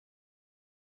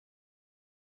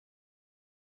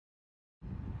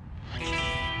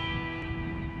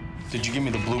Did you give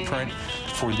me the blueprint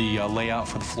for the layout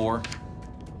for the floor?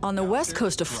 On the west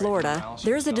coast of Florida,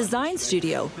 there's a design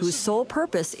studio whose sole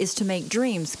purpose is to make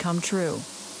dreams come true.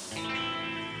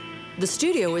 The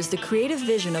studio is the creative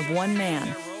vision of one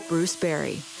man, Bruce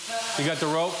Berry. You got the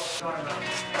rope?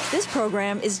 This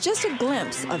program is just a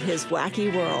glimpse of his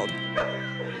wacky world.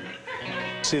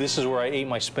 See, this is where I ate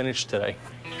my spinach today.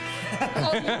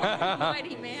 Oh, you are a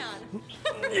mighty man.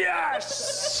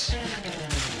 Yes!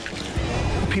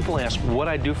 People ask what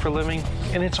I do for a living,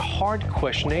 and it's a hard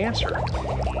question to answer.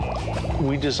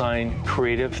 We design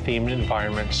creative themed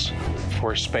environments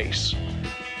for space.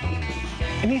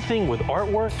 Anything with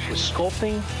artwork, with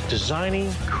sculpting,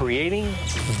 designing, creating,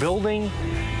 building,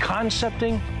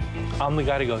 concepting, I'm the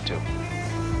guy to go to.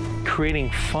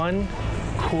 Creating fun,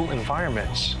 cool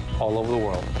environments all over the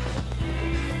world.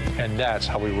 And that's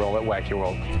how we roll at Wacky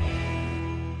World.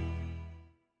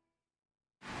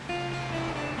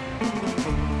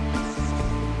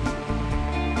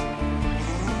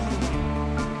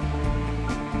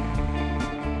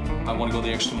 I want to go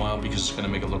the extra mile because it's going to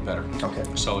make it look better. Okay.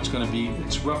 So it's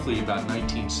roughly about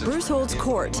 1960. Bruce holds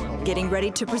court, getting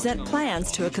ready to present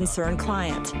plans to a concerned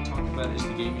client.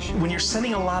 When you're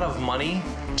sending a lot of money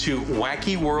to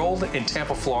Wacky World in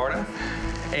Tampa, Florida,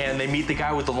 and they meet the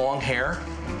guy with the long hair,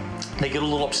 they get a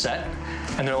little upset.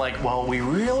 And they're like, well, we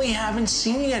really haven't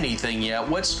seen anything yet.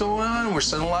 What's going on? We're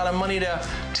sending a lot of money to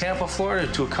Tampa,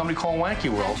 Florida to a company called Wacky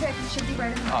World.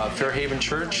 Fairhaven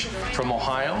Church from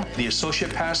Ohio. The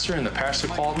associate pastor and the pastor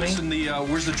called me.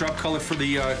 Where's the drop color for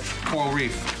the coral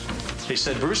reef? They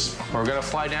said, Bruce, we're going to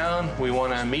fly down. We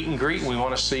want to meet and greet. And we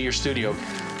want to see your studio.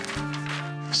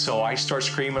 So I start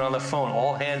screaming on the phone,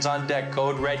 all hands on deck,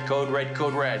 code red, code red,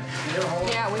 code red.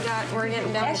 Yeah, we're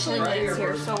getting down to days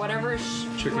here, so whatever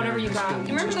you got.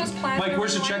 You remember those plasma? Mike,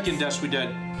 where's the check-in desk we did?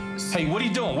 Hey, what are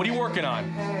you doing? What are you working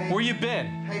on? Where you been?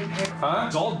 Huh?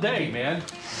 It's all day, man.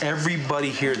 Everybody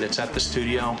here that's at the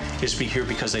studio is here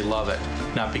because they love it,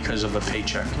 not because of a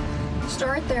paycheck.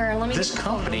 Start there. Let me. This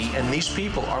company and these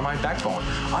people are my backbone.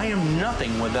 I am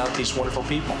nothing without these wonderful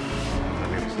people.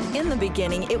 In the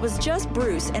beginning, it was just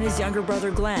Bruce and his younger brother,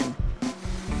 Glenn.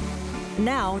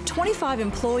 Now, 25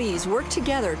 employees work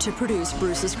together to produce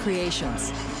Bruce's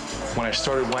creations. When I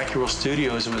started Wacky World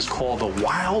Studios, it was called the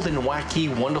Wild and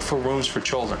Wacky Wonderful Rooms for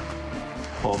Children.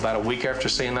 Well, about a week after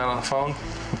saying that on the phone,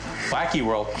 Wacky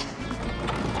World.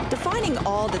 Defining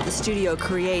all that the studio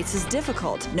creates is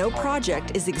difficult. No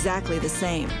project is exactly the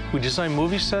same. We design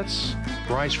movie sets,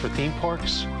 rides for theme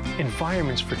parks,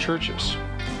 environments for churches.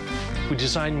 We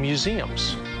design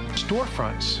museums,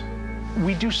 storefronts.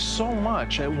 We do so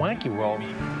much at Wacky World.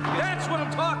 That's what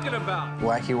I'm talking about.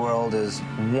 Wacky World is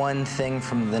one thing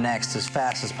from the next as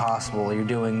fast as possible. You're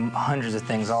doing hundreds of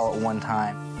things all at one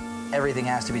time. Everything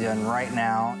has to be done right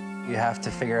now. You have to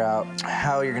figure out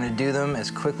how you're going to do them as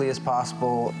quickly as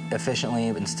possible, efficiently,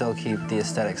 and still keep the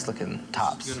aesthetics looking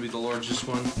tops. It's going to be the largest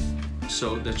one.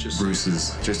 So that's just... Bruce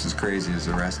is just as crazy as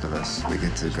the rest of us. We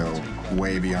get to go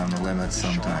way beyond the limits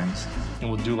sometimes. And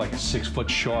we'll do like a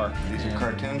 6-foot shark. These are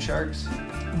cartoon sharks?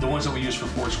 The ones that we use for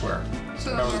Foursquare.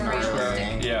 So those are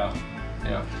realistic.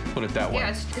 Yeah, put it that way. Yeah,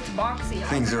 it's boxy.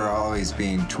 Things are always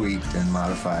being tweaked and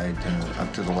modified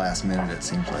up to the last minute, it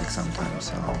seems like sometimes.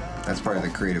 So that's part of the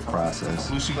creative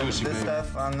process. Loosey-goosey, This baby.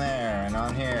 stuff on there and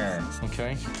on here.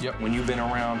 Okay, yep. When you've been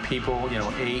around people,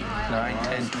 8, 9,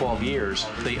 10, 12 years,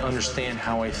 they understand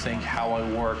how I think, how I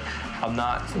work. I'm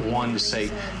not one to say,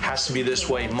 has to be this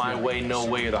way, my way, no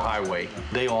way, or the highway.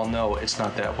 They all know it's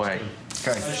not that way.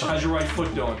 Okay. How's your right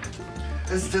foot doing?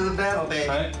 It's to the metal, baby.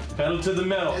 Right? Pedal to the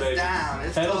metal, baby. It's down,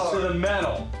 it's Pedal forward. to the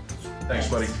metal. Thanks,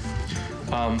 buddy.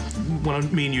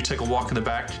 When me and you take a walk in the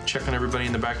back, check on everybody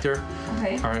in the back there.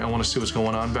 Okay. All right, I want to see what's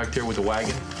going on back there with the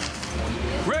wagon.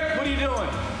 Rick, what are you doing?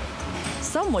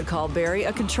 Some would call Barry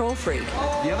a control freak.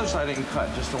 The other side didn't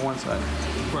cut, just the one side.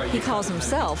 Right. He calls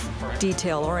himself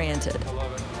detail-oriented.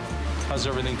 How's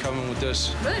everything coming with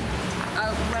this? Good.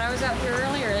 When I was out here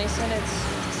earlier, they said it's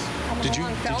coming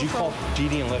along. Did you call Dee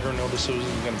Dee and let her know this was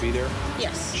going to be there?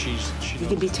 Yes. She He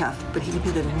can be tough, but he can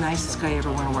be the nicest guy I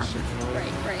ever want to work with.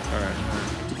 Right. All right.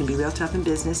 He can be real tough in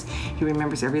business. He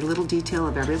remembers every little detail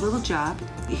of every little job.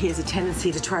 He has a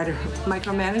tendency to try to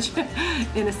micromanage,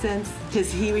 in a sense,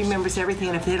 because he remembers everything,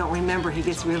 and if they don't remember, he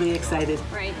gets really excited.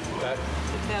 Right.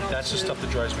 That'll That's the stuff that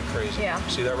drives me crazy. Yeah.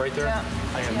 See that right there? Yeah.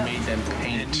 I have made them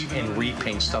paint and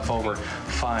repaint stuff over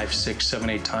 5, 6, 7,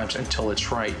 8 times until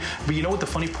it's right. But you know what the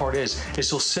funny part is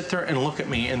they'll sit there and look at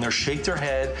me and they'll shake their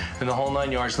head and the whole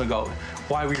 9 yards and they'll go,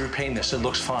 why are we repainting this? It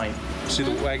looks fine. See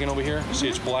the wagon over here? See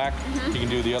it's black? You can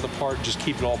do the other part, just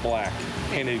keep it all black.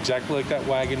 Paint it exactly like that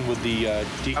wagon with the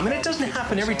decals. I mean, it doesn't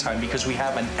happen every time because we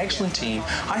have an excellent team.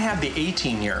 I have the A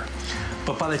team here.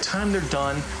 But by the time they're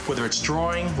done, whether it's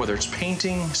drawing, whether it's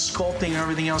painting, sculpting, and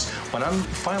everything else, when I'm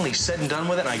finally said and done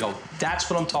with it, and I go, that's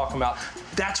what I'm talking about.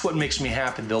 That's what makes me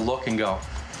happy. They'll look and go,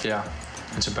 yeah,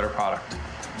 it's a better product.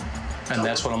 And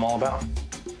that's what I'm all about.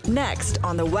 Next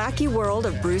on the wacky world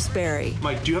of Bruce Berry.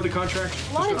 Mike, do you have the contract?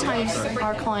 A lot of times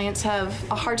our clients have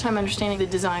a hard time understanding the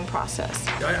design process.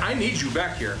 I need you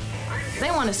back here. They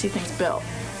want to see things built.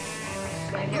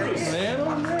 Man,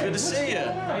 good to see you.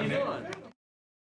 How you doing?